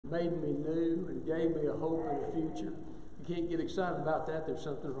made me new and gave me a hope in the future. You can't get excited about that. There's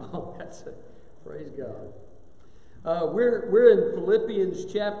something wrong. That's it. Praise God. We're in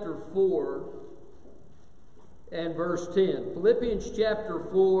Philippians chapter 4 and verse 10. Philippians chapter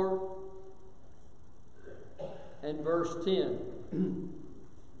 4 and verse 10.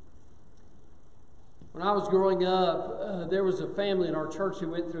 When I was growing up, there was a family in our church who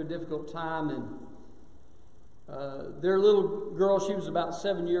went through a difficult time, and their little girl, she was about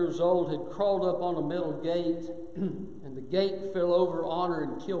 7 years old, had crawled up on a metal gate, and the gate fell over on her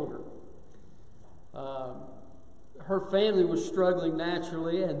and killed her. Her family was struggling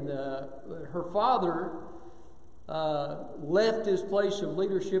naturally, and her father left his place of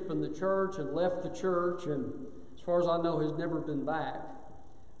leadership in the church and left the church, and as far as I know, has never been back.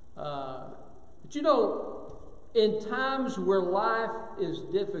 But you know, in times where life is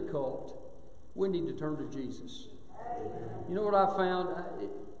difficult, we need to turn to Jesus. You know what I found?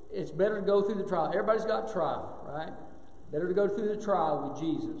 It's better to go through the trial. Everybody's got trial, right? Better to go through the trial with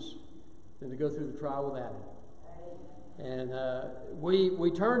Jesus than to go through the trial without Him. And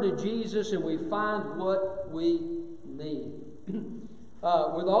we turn to Jesus and we find what we need.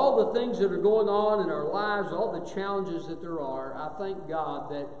 With all the things that are going on in our lives, all the challenges that there are, I thank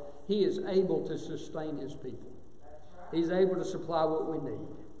God that He is able to sustain His people. He's able to supply what we need.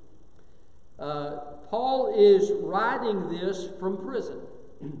 Paul is writing this from prison.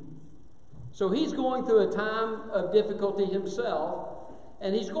 So he's going through a time of difficulty himself,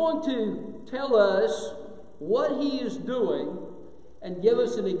 and he's going to tell us what he is doing and give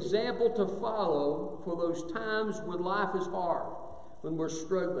us an example to follow for those times when life is hard, when we're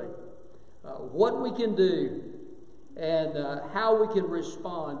struggling, what we can do, and how we can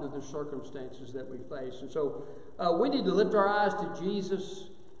respond to the circumstances that we face. And so we need to lift our eyes to Jesus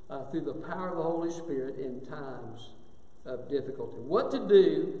through the power of the Holy Spirit in times of difficulty. What to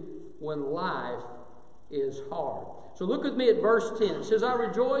do when life is hard. So look with me at verse 10. It says, I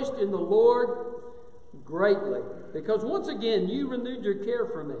rejoiced in the Lord greatly, because once again you renewed your care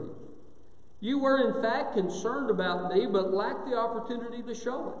for me. You were in fact concerned about me, but lacked the opportunity to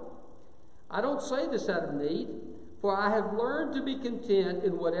show it. I don't say this out of need, for I have learned to be content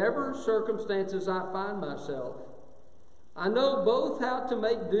in whatever circumstances I find myself. I know both how to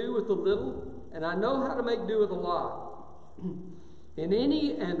make do with a little, and I know how to make do with a lot. In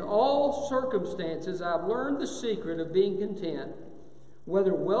any and all circumstances, I've learned the secret of being content,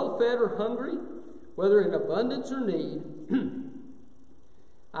 whether well-fed or hungry, whether in abundance or need.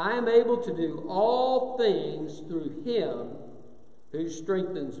 I am able to do all things through Him who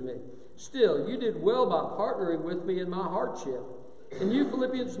strengthens me. Still, you did well by partnering with me in my hardship. And you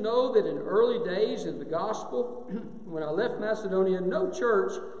Philippians know that in early days in the gospel, when I left Macedonia, no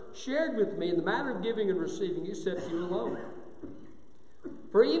church shared with me in the matter of giving and receiving except you alone.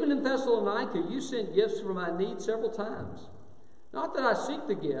 For even in Thessalonica, you sent gifts for my need several times. Not that I seek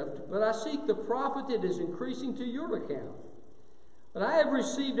the gift, but I seek the profit that is increasing to your account. But I have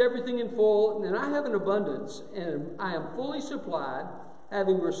received everything in full, and I have an abundance, and I am fully supplied,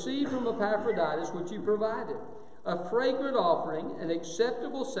 having received from Epaphroditus what you provided, a fragrant offering, an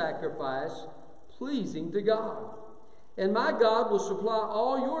acceptable sacrifice, pleasing to God. And my God will supply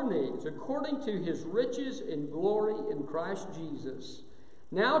all your needs according to His riches in glory in Christ Jesus.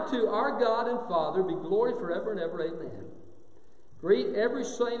 Now to our God and Father be glory forever and ever. Amen. Greet every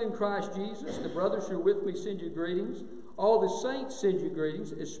saint in Christ Jesus. The brothers who are with me send you greetings. All the saints send you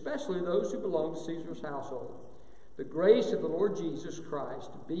greetings, especially those who belong to Caesar's household. The grace of the Lord Jesus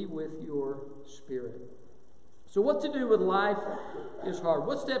Christ be with your spirit. So what to do when life is hard?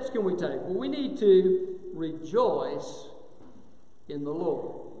 What steps can we take? Well, we need to rejoice in the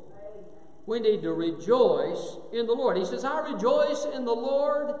Lord. We need to rejoice in the Lord. He says, I rejoice in the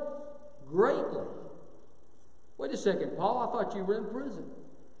Lord greatly. Wait a second, Paul, I thought you were in prison.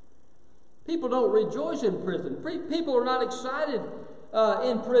 People don't rejoice in prison. People are not excited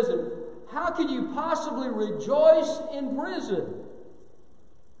in prison. How can you possibly rejoice in prison?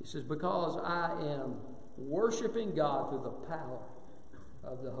 He says, because I am worshiping God through the power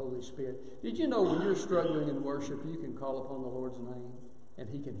of the Holy Spirit. Did you know when you're struggling in worship, you can call upon the Lord's name and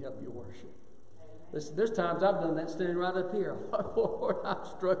He can help you worship? Listen, there's times I've done that standing right up here. Oh, Lord, I'm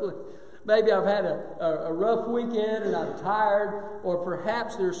struggling. Maybe I've had a rough weekend and I'm tired, or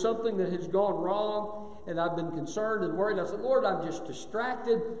perhaps there's something that has gone wrong and I've been concerned and worried. I said, Lord, I'm just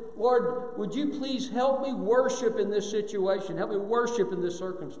distracted. Lord, would you please help me worship in this situation? Help me worship in this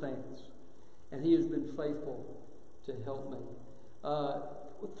circumstance. And He has been faithful to help me.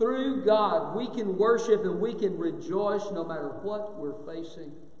 Through God, we can worship and we can rejoice no matter what we're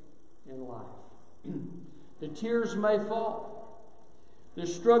facing in life. The tears may fall. The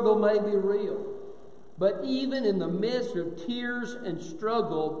struggle may be real, but even in the midst of tears and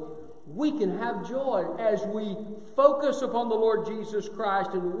struggle, we can have joy as we focus upon the Lord Jesus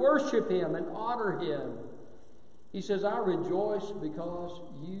Christ and worship Him and honor Him. He says, I rejoice because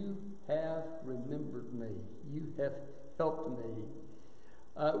you have remembered me. You have helped me.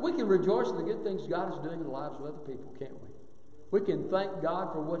 We can rejoice in the good things God is doing in the lives of other people, can't we? We can thank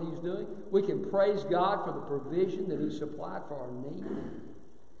God for what He's doing. We can praise God for the provision that He supplied for our need.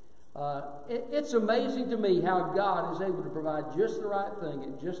 It's amazing to me how God is able to provide just the right thing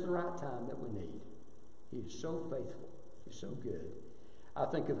at just the right time that we need. He is so faithful. He's so good. I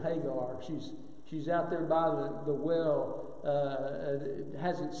think of Hagar. She's out there by the well,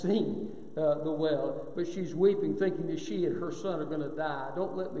 hasn't seen the well, but she's weeping, thinking that she and her son are going to die.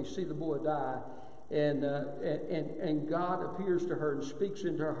 Don't let me see the boy die. And God appears to her and speaks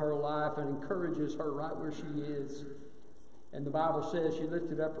into her life and encourages her right where she is. And the Bible says she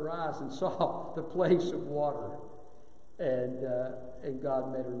lifted up her eyes and saw the place of water. And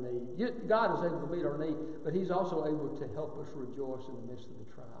God met her need. God is able to meet our need, but He's also able to help us rejoice in the midst of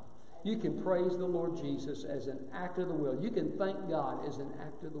the trial. You can praise the Lord Jesus as an act of the will. You can thank God as an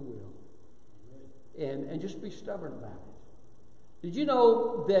act of the will. And just be stubborn about it. Did you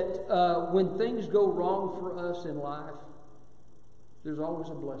know that when things go wrong for us in life, there's always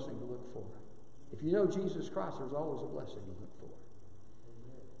a blessing to look for? If you know Jesus Christ, there's always a blessing to look for.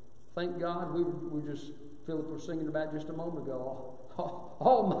 Thank God, Philip was singing about just a moment ago,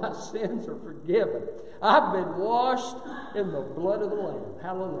 all my sins are forgiven. I've been washed in the blood of the Lamb.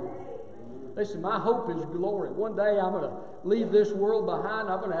 Hallelujah. Listen, my hope is glory. One day I'm going to leave this world behind.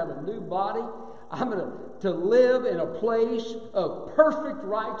 I'm going to have a new body. I'm going to live in a place of perfect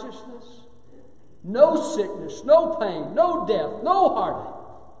righteousness. No sickness, no pain, no death, no heartache.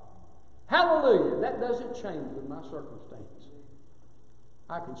 Hallelujah. That doesn't change with my circumstances.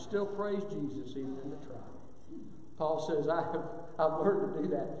 I can still praise Jesus even in the trial. Paul says, I've learned to do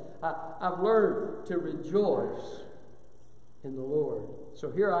that. I've learned to rejoice in the Lord. So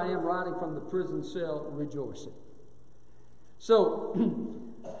here I am writing from the prison cell rejoicing. So,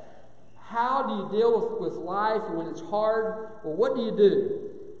 how do you deal with life when it's hard? Well, what do you do?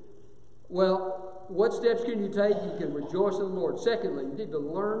 Well, what steps can you take? You can rejoice in the Lord. Secondly, you need to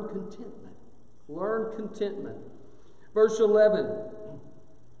learn contentment. Learn contentment. Verse 11.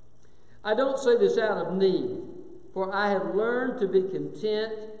 I don't say this out of need, for I have learned to be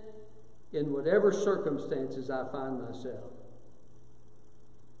content in whatever circumstances I find myself.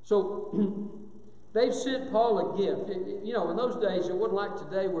 So, they've sent Paul a gift. You know, in those days, it wasn't like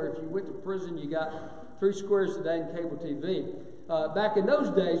today where if you went to prison, you got 3 squares a day in cable TV. Back in those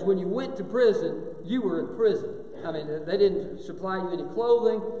days, when you went to prison, you were in prison. I mean, they didn't supply you any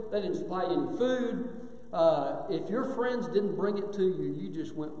clothing. They didn't supply you any food. If your friends didn't bring it to you, you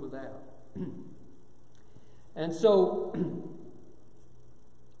just went without. And so,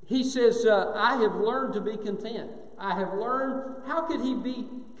 he says, I have learned to be content. I have learned, how could he be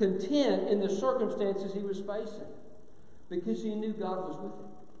content in the circumstances he was facing? Because he knew God was with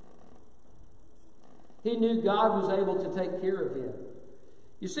him. He knew God was able to take care of him.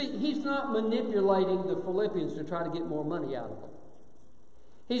 You see, he's not manipulating the Philippians to try to get more money out of them.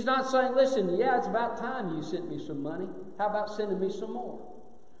 He's not saying, listen, yeah, it's about time you sent me some money. How about sending me some more?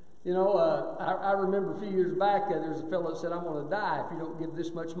 You know, I remember a few years back, there was a fellow that said, I'm going to die if you don't give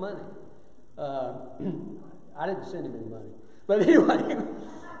this much money. I didn't send him any money. But anyway,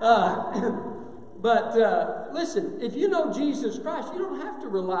 listen, if you know Jesus Christ, you don't have to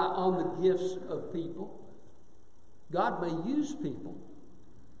rely on the gifts of people. God may use people,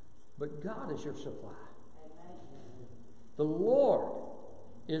 but God is your supply. The Lord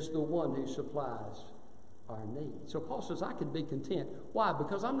is the one who supplies our needs. So Paul says, I can be content. Why?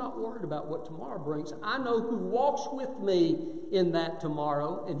 Because I'm not worried about what tomorrow brings. I know who walks with me in that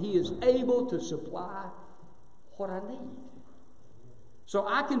tomorrow, and he is able to supply what I need. So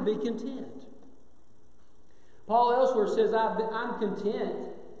I can be content. Paul elsewhere says, I'm content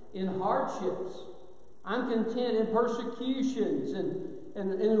in hardships. I'm content in persecutions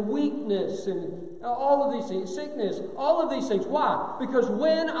and in weakness and all of these things, sickness, all of these things. Why? Because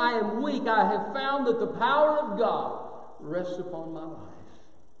when I am weak, I have found that the power of God rests upon my life.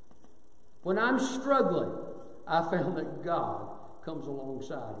 When I'm struggling, I found that God comes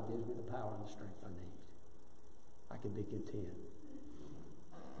alongside and gives me the power and the strength I need. I can be content.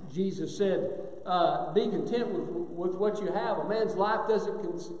 Jesus said, be content with what you have. A man's life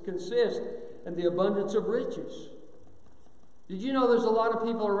doesn't consist in the abundance of riches. Did you know there's a lot of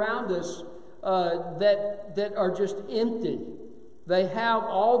people around us that are just empty? They have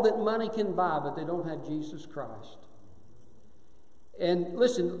all that money can buy, but they don't have Jesus Christ. And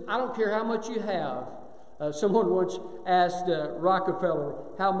listen, I don't care how much you have. Someone once asked Rockefeller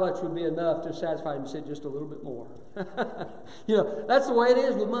how much would be enough to satisfy him. He said, just a little bit more. That's the way it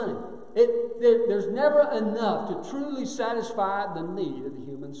is with money. There's never enough to truly satisfy the need of the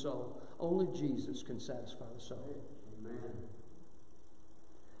human soul. Only Jesus can satisfy the soul. Amen.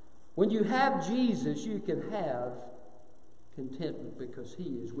 When you have Jesus, you can have contentment because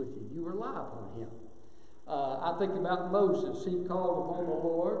He is with you. You rely upon Him. I think about Moses. He called upon the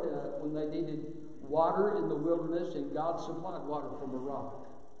Lord when they needed water in the wilderness, and God supplied water from a rock.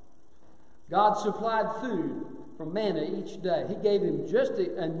 God supplied food from manna each day. He gave him just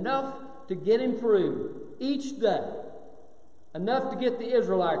enough to get him through each day. Enough to get the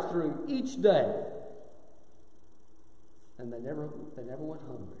Israelites through each day. And they never went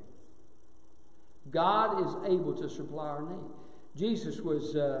hungry. God is able to supply our need. Jesus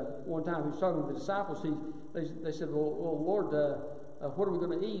was, one time, he was talking to the disciples. They said, well Lord, what are we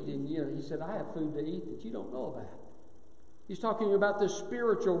going to eat? And he said, I have food to eat that you don't know about. He's talking about the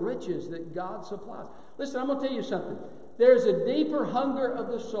spiritual riches that God supplies. Listen, I'm going to tell you something. There's a deeper hunger of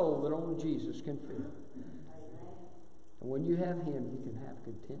the soul that only Jesus can fill. And when you have Him, you can have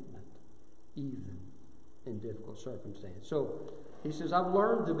contentment, even in difficult circumstances. So he says, I've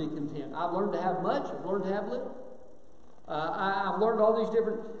learned to be content. I've learned to have much. I've learned to have little. I've learned all these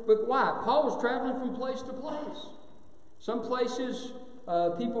different... But why? Paul was traveling from place to place. Some places,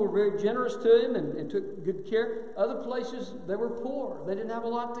 people were very generous to him and took good care. Other places, they were poor. They didn't have a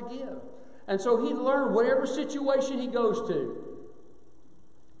lot to give. And so he learned whatever situation he goes to,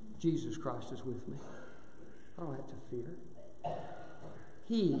 Jesus Christ is with me. I don't have to fear.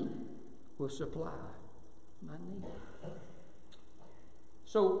 He will supply my need.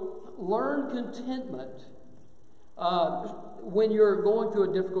 So learn contentment when you're going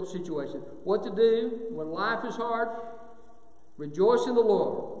through a difficult situation. What to do when life is hard? Rejoice in the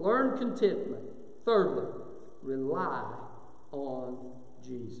Lord. Learn contentment. Thirdly, rely on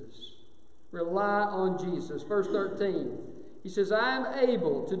Jesus. Rely on Jesus. Verse 13. He says, I am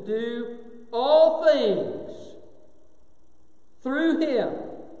able to do all things through Him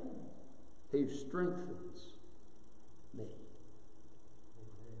who strengthens me.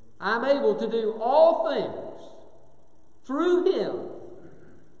 I'm able to do all things through Him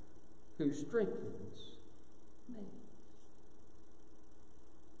who strengthens me.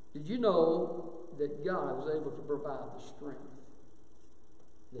 Did you know that God is able to provide the strength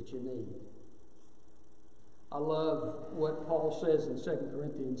that you need? I love what Paul says in 2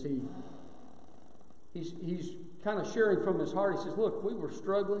 Corinthians. He's kind of sharing from his heart. He says, look, we were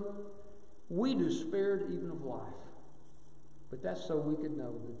struggling. We despaired even of life. But that's so we could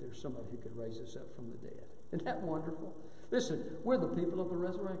know that there's somebody who could raise us up from the dead. Isn't that wonderful? Listen, we're the people of the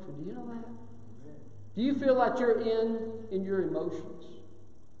resurrection. Do you know that? Do you feel like you're in your emotions?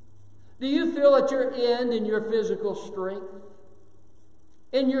 Do you feel that you're in your physical strength?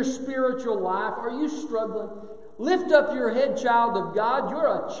 In your spiritual life? Are you struggling? Lift up your head, child of God. You're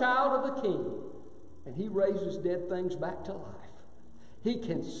a child of the King. And He raises dead things back to life. He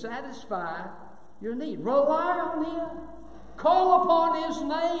can satisfy your need. Rely on Him. Call upon His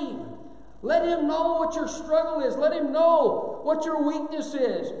name. Let Him know what your struggle is. Let Him know what your weakness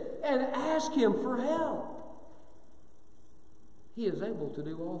is. And ask Him for help. He is able to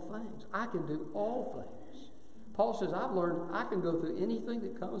do all things. I can do all things. Paul says, I've learned I can go through anything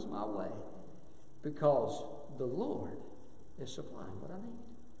that comes my way because the Lord is supplying what I need.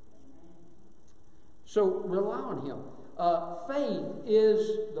 So rely on Him. Faith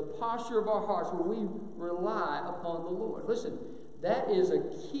is the posture of our hearts where we rely upon the Lord. Listen, that is a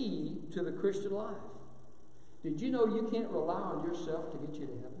key to the Christian life. Did you know you can't rely on yourself to get you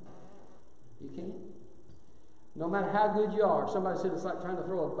to heaven? You can't. No matter how good you are. Somebody said it's like trying to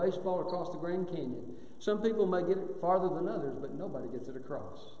throw a baseball across the Grand Canyon. Some people may get it farther than others, but nobody gets it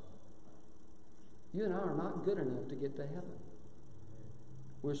across. You and I are not good enough to get to heaven.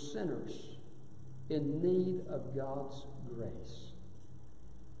 We're sinners in need of God's grace.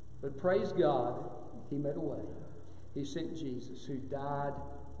 But praise God, He made a way. He sent Jesus, who died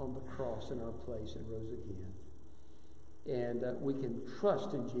on the cross in our place and rose again. And we can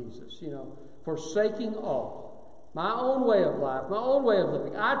trust in Jesus. Forsaking all. My own way of life, my own way of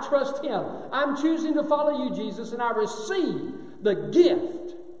living. I trust Him. I'm choosing to follow You, Jesus, and I receive the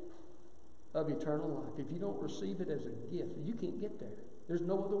gift of eternal life. If you don't receive it as a gift, you can't get there. There's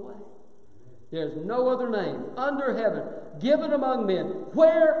no other way. There's no other name under heaven given among men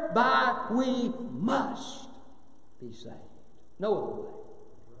whereby we must be saved. No other way.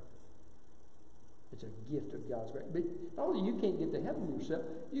 It's a gift of God's grace. But not only you can't get to heaven yourself,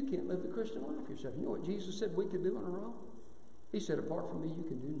 you can't live the Christian life yourself. You know what Jesus said we could do on our own? He said, apart from me, you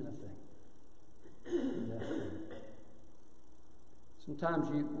can do nothing. Nothing. Sometimes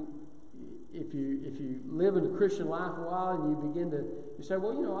if you live in the Christian life a while and you say,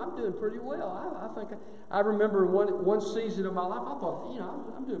 well, I'm doing pretty well. I remember one season of my life, I thought,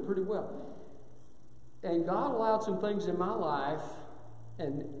 I'm doing pretty well. And God allowed some things in my life,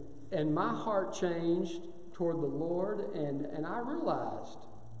 and my heart changed toward the Lord, and I realized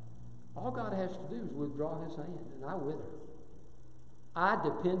all God has to do is withdraw His hand, and I wither. I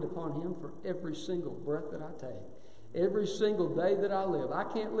depend upon Him for every single breath that I take, every single day that I live. I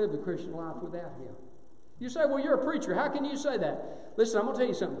can't live the Christian life without Him. You say, well, you're a preacher. How can you say that? Listen, I'm going to tell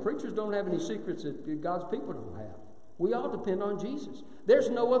you something. Preachers don't have any secrets that God's people don't have. We all depend on Jesus. There's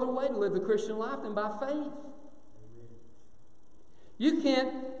no other way to live the Christian life than by faith. You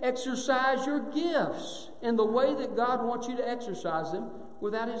can't exercise your gifts in the way that God wants you to exercise them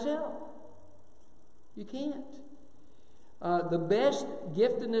without His help. You can't. The best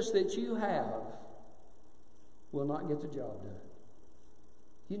giftedness that you have will not get the job done.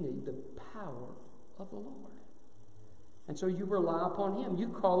 You need the power of the Lord. And so you rely upon Him. You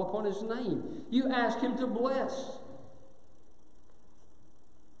call upon His name. You ask Him to bless.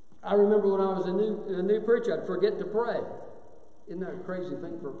 I remember when I was a new preacher, I'd forget to pray. Isn't that a crazy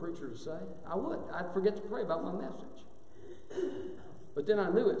thing for a preacher to say? I would. I'd forget to pray about my message. But then I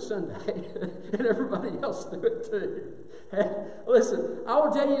knew it Sunday, and everybody else knew it too. And listen, I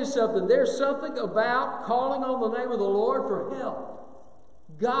will tell you something. There's something about calling on the name of the Lord for help.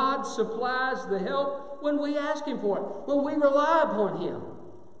 God supplies the help when we ask Him for it, when we rely upon Him.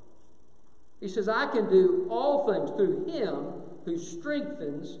 He says, I can do all things through Him who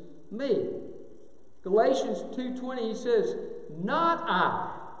strengthens me. Galatians 2:20, he says, not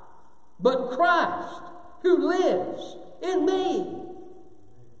I, but Christ who lives in me.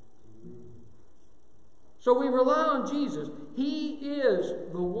 So we rely on Jesus. He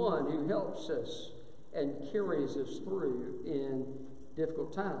is the one who helps us and carries us through in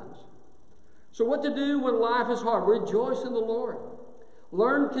difficult times. So what to do when life is hard? Rejoice in the Lord.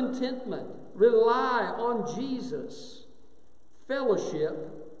 Learn contentment. Rely on Jesus. Fellowship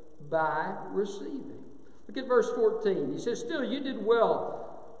by receiving. Look at verse 14. He says, still you did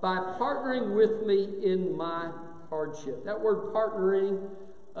well by partnering with me in my hardship. That word partnering,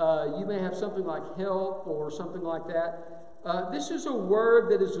 you may have something like help or something like that. This is a word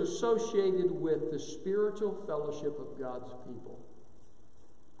that is associated with the spiritual fellowship of God's people.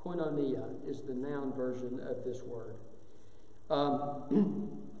 Koinonia is the noun version of this word.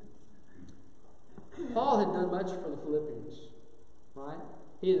 Paul had done much for the Philippians, right?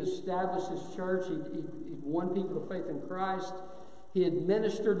 He had established his church. He'd won people to faith in Christ. He had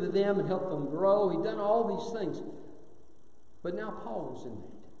ministered to them and helped them grow. He'd done all these things. But now Paul was in need.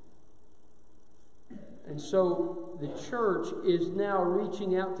 And so the church is now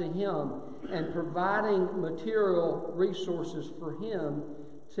reaching out to him and providing material resources for him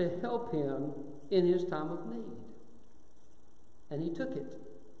to help him in his time of need. And he took it.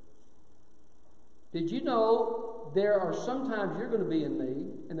 Did you know there are sometimes you're going to be in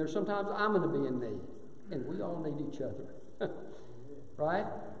need, and there's sometimes I'm going to be in need, and we all need each other, right?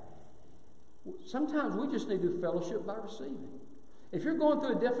 Sometimes we just need to fellowship by receiving. If you're going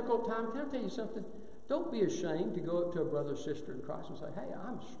through a difficult time, can I tell you something? Don't be ashamed to go up to a brother or sister in Christ and say, hey,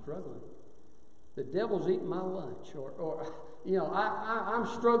 I'm struggling. The devil's eating my lunch, or I'm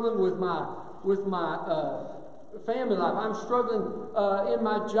struggling with my family life. I'm struggling in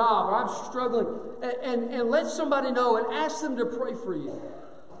my job, or I'm struggling, and let somebody know and ask them to pray for you.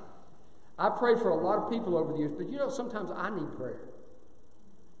 I prayed for a lot of people over the years, but sometimes I need prayer.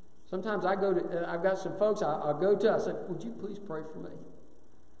 Sometimes I go to, I've got some folks I'll go to, I say, would you please pray for me?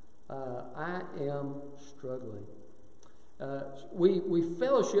 I am struggling. We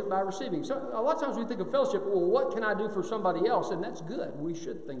fellowship by receiving. So a lot of times we think of fellowship, well, what can I do for somebody else? And that's good. We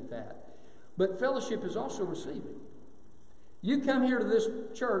should think that. But fellowship is also receiving. You come here to this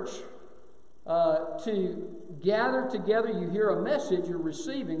church to gather together. You hear a message, you're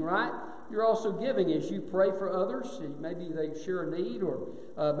receiving, right? You're also giving as you pray for others. Maybe they share a need, or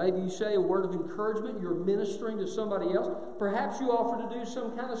maybe you say a word of encouragement. You're ministering to somebody else. Perhaps you offer to do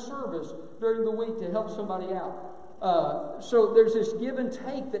some kind of service during the week to help somebody out. So there's this give and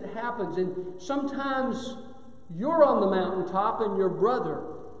take that happens. And sometimes you're on the mountaintop and your brother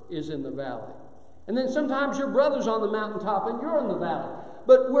is in the valley. And then sometimes your brother's on the mountaintop and you're in the valley.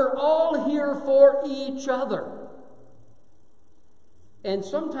 But we're all here for each other. And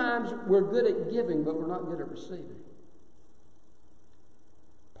sometimes we're good at giving, but we're not good at receiving.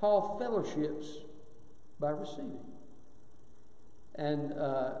 Paul fellowships by receiving. And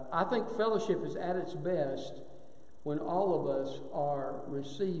I think fellowship is at its best when all of us are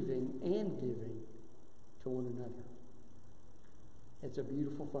receiving and giving to one another. It's a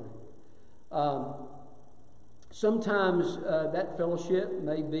beautiful thing. Sometimes that fellowship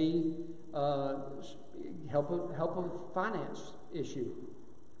may be help a finance issue.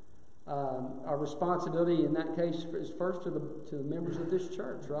 Our responsibility in that case is first to the members of this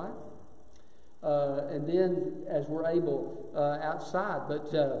church, right? And then as we're able outside.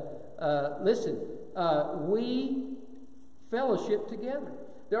 But listen, we fellowship together.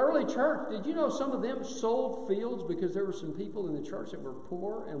 The early church, did you know some of them sold fields because there were some people in the church that were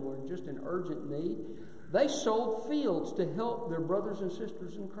poor and were just in urgent need? They sold fields to help their brothers and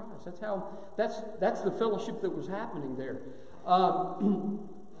sisters in Christ. That's the fellowship that was happening there.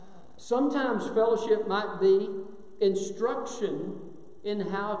 Sometimes fellowship might be instruction in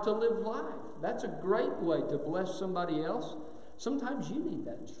how to live life. That's a great way to bless somebody else. Sometimes you need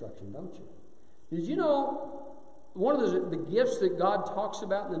that instruction, don't you? Did you know one of the gifts that God talks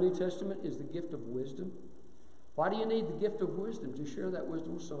about in the New Testament is the gift of wisdom? Why do you need the gift of wisdom? To share that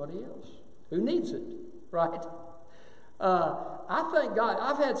wisdom with somebody else who needs it, right? I thank God.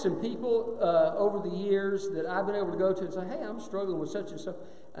 I've had some people over the years that I've been able to go to and say, hey, I'm struggling with such and such.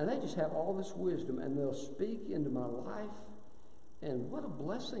 And they just have all this wisdom, and they'll speak into my life. And what a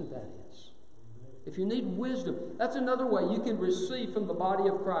blessing that is. If you need wisdom, that's another way you can receive from the body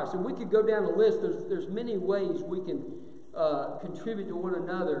of Christ. And we could go down a list. There's many ways we can contribute to one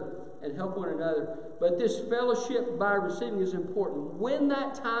another and help one another. But this fellowship by receiving is important. When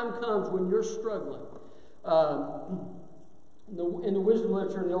that time comes when you're struggling, in the wisdom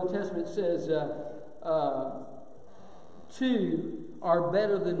literature in the Old Testament it says, two are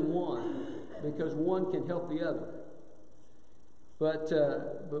better than one because one can help the other. But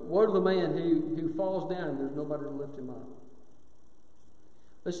woe to the man who falls down and there's nobody to lift him up.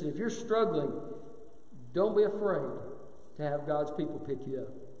 Listen, if you're struggling, don't be afraid to have God's people pick you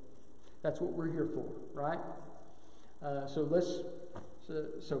up. That's what we're here for, right? So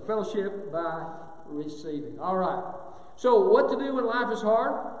fellowship by receiving. All right. So what to do when life is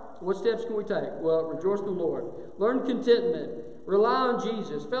hard? What steps can we take? Well, rejoice in the Lord. Learn contentment. Rely on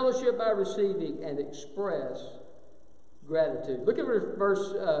Jesus. Fellowship by receiving and express gratitude. Look at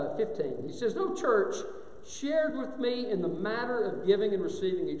verse 15. He says, no church shared with me in the matter of giving and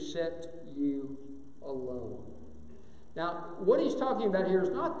receiving except you alone. Now, what he's talking about here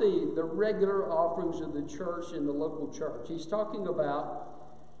is not the regular offerings of the church in the local church. He's talking about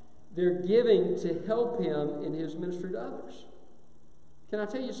their giving to help him in his ministry to others. Can I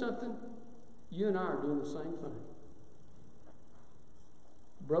tell you something? You and I are doing the same thing.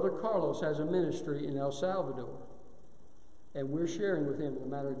 Brother Carlos has a ministry in El Salvador, and we're sharing with him in the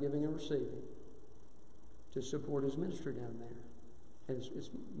matter of giving and receiving to support his ministry down there. And it's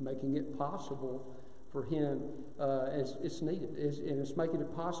making it possible for him, it's needed, and it's making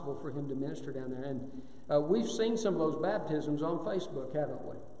it possible for him to minister down there. And we've seen some of those baptisms on Facebook, haven't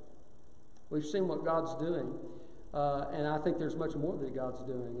we? We've seen what God's doing, and I think there's much more that God's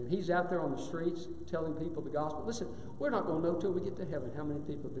doing. And he's out there on the streets telling people the gospel. Listen, we're not going to know till we get to heaven how many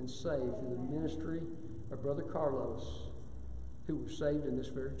people have been saved through the ministry of Brother Carlos, who were saved in this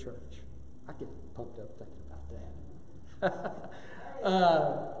very church. I get pumped up thinking about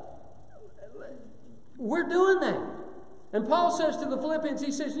that. We're doing that. And Paul says to the Philippians,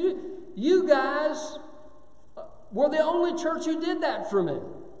 he says, you guys were the only church who did that for me.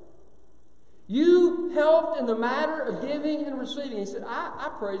 You helped in the matter of giving and receiving. He said, I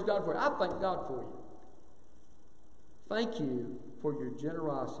praise God for you. I thank God for you. Thank you for your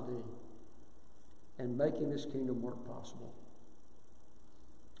generosity and making this kingdom work possible.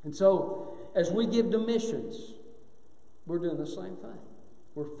 And so, as we give to missions, we're doing the same thing.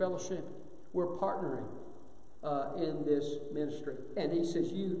 We're fellowshipping. We're partnering in this ministry. And he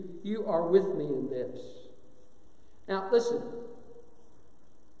says, you are with me in this. Now, listen.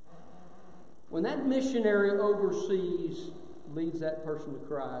 When that missionary overseas leads that person to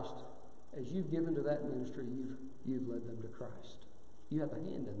Christ, as you've given to that ministry, you've led them to Christ. You have a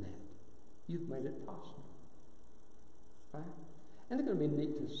hand in that. You've made it possible. Right? And it's going to be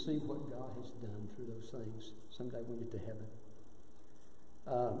neat to see what God has done through those things someday when we get to heaven.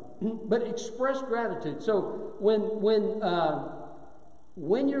 But express gratitude. So when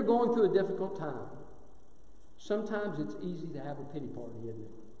you're going through a difficult time, sometimes it's easy to have a pity party, isn't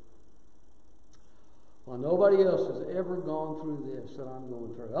it? Well, nobody else has ever gone through this that I'm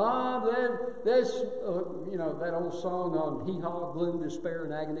going through. There's that old song on hee-haw, gloom, despair,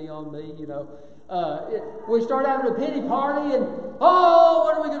 and agony on me, we start having a pity party and,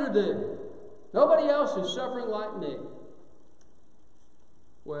 what are we going to do? Nobody else is suffering like me.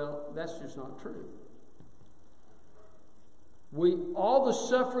 Well, that's just not true. All the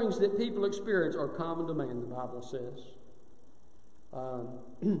sufferings that people experience are common to man, the Bible says.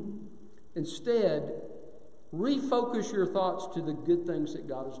 Instead, refocus your thoughts to the good things that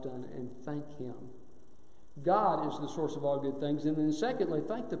God has done and thank Him. God is the source of all good things. And then secondly,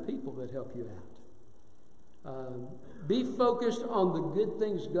 thank the people that help you out. Be focused on the good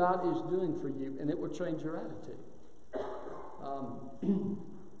things God is doing for you, and it will change your attitude.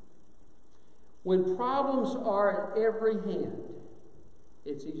 When problems are at every hand,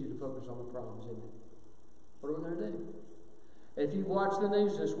 it's easy to focus on the problems, isn't it? What are we going to do? If you watch the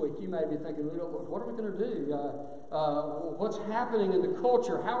news this week, you may be thinking, what are we going to do? What's happening in the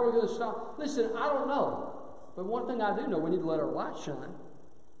culture? How are we going to stop? Listen, I don't know. But one thing I do know, we need to let our light shine.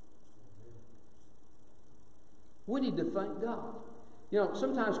 We need to thank God. You know,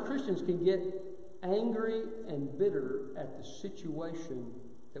 sometimes Christians can get angry and bitter at the situation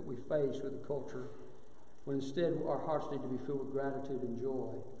that we face with the culture, when instead our hearts need to be filled with gratitude and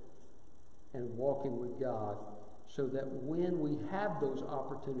joy and walking with God, so that when we have those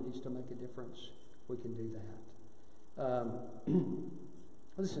opportunities to make a difference, we can do that.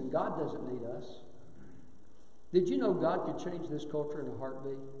 Listen, God doesn't need us. Did you know God could change this culture in a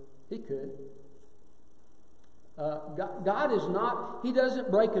heartbeat? He could. God is not, He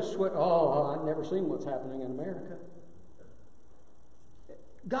doesn't break a sweat. Oh, I've never seen what's happening in America.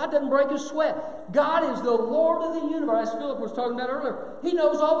 God doesn't break a sweat. God is the Lord of the universe, as Philip was talking about earlier. He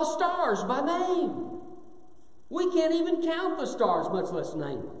knows all the stars by name. We can't even count the stars, much less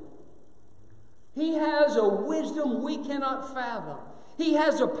name them. He has a wisdom we cannot fathom. He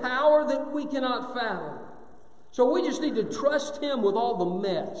has a power that we cannot fathom. So we just need to trust Him with all the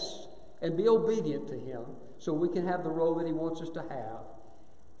mess and be obedient to Him so we can have the role that He wants us to have.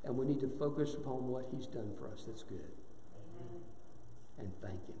 And we need to focus upon what He's done for us that's good. And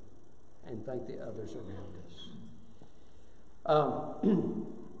thank Him. And thank the others around us.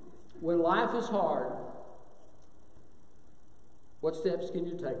 When life is hard, what steps can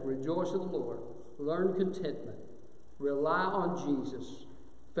you take? Rejoice in the Lord. Learn contentment. Rely on Jesus.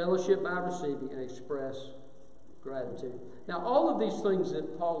 Fellowship by receiving and express gratitude. Now, all of these things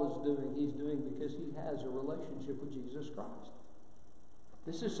that Paul is doing, he's doing because he has a relationship with Jesus Christ.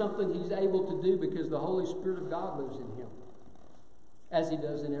 This is something he's able to do because the Holy Spirit of God lives in him, as He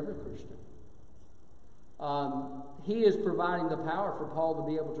does in every Christian. He is providing the power for Paul to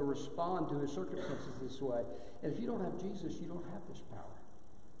be able to respond to his circumstances this way. And if you don't have Jesus, you don't have this power.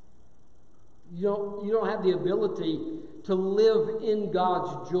 You don't have the ability to live in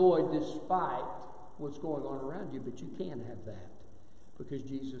God's joy despite what's going on around you, but you can have that because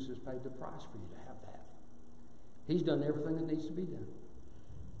Jesus has paid the price for you to have that. He's done everything that needs to be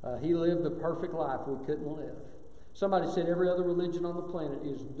done. He lived the perfect life we couldn't live. Somebody said every other religion on the planet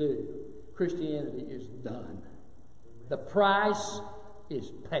is due. Christianity is done. The price is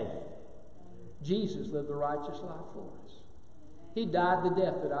paid. Jesus lived the righteous life for us. He died the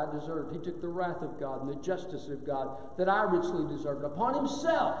death that I deserved. He took the wrath of God and the justice of God that I richly deserved upon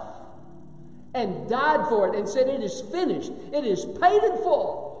Himself and died for it and said, "It is finished. It is paid in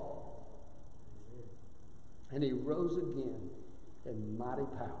full." And He rose again in mighty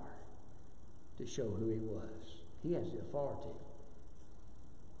power to show who He was. He has the authority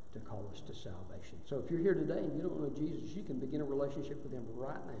to call us to salvation. So if you're here today and you don't know Jesus, you can begin a relationship with Him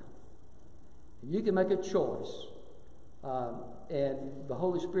right now. You can make a choice. And the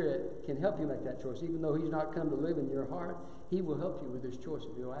Holy Spirit can help you make that choice. Even though He's not come to live in your heart, He will help you with this choice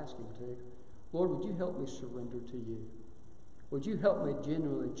if you'll ask Him to. Lord, would You help me surrender to You? Would You help me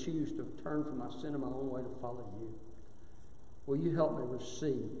genuinely choose to turn from my sin and my own way to follow You? Will You help me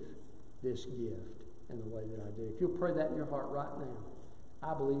receive this gift in the way that I do? If you'll pray that in your heart right now,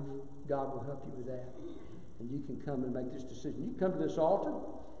 I believe God will help you with that. And you can come and make this decision. You can come to this altar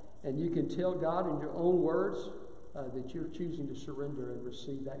and you can tell God in your own words that you're choosing to surrender and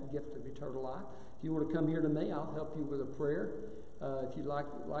receive that gift of eternal life. If you want to come here to me, I'll help you with a prayer. If you'd like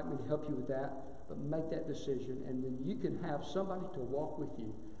me to help you with that, but make that decision, and then you can have somebody to walk with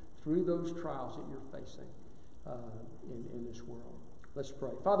you through those trials that you're facing in this world. Let's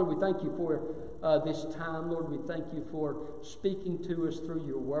pray. Father, we thank You for this time. Lord, we thank You for speaking to us through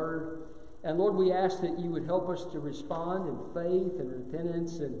Your word. And Lord, we ask that You would help us to respond in faith and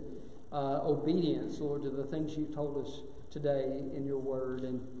repentance and obedience, Lord, to the things You've told us today in Your word.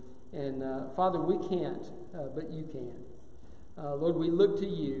 And Father, we can't, but You can. Lord, we look to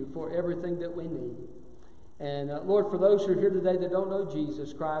You for everything that we need. And Lord, for those who are here today that don't know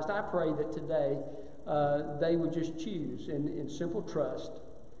Jesus Christ, I pray that today they would just choose in simple trust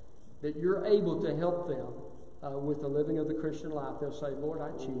that You're able to help them with the living of the Christian life, they'll say, Lord,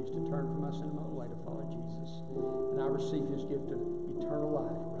 I choose to turn from my sin and my own way to follow Jesus. And I receive His gift of eternal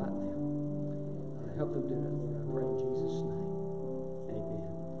life right now. Help them do it, Lord. I pray in Jesus' name. Amen.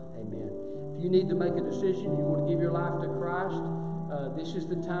 Amen. If you need to make a decision, you want to give your life to Christ, this is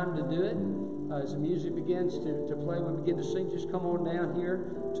the time to do it. As the music begins to play, we begin to sing, just come on down here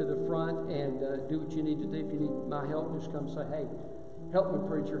to the front and do what you need to do. If you need my help, just come say, hey, help me,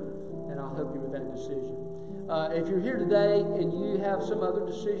 preacher, and I'll help you with that decision. If you're here today and you have some other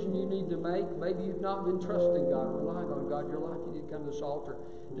decision you need to make, maybe you've not been trusting God, relying on God in your life, you need to come to this altar.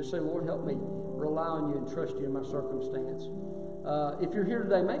 Just say, Lord, help me rely on you and trust you in my circumstance. If you're here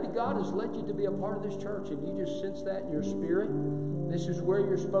today, maybe God has led you to be a part of this church and you just sense that in your spirit. This is where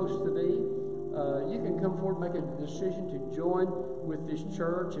you're supposed to be. You can come forward and make a decision to join with this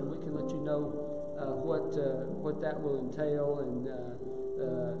church, and we can let you know what that will entail and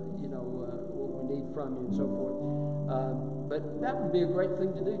what we need from you and so forth. But that would be a great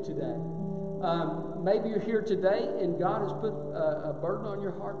thing to do today. Maybe you're here today and God has put a burden on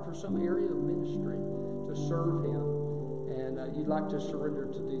your heart for some area of ministry to serve Him, and you'd like to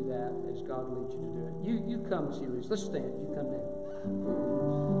surrender to do that as God leads you to do it. You come as He leads. Let's stand. You come now.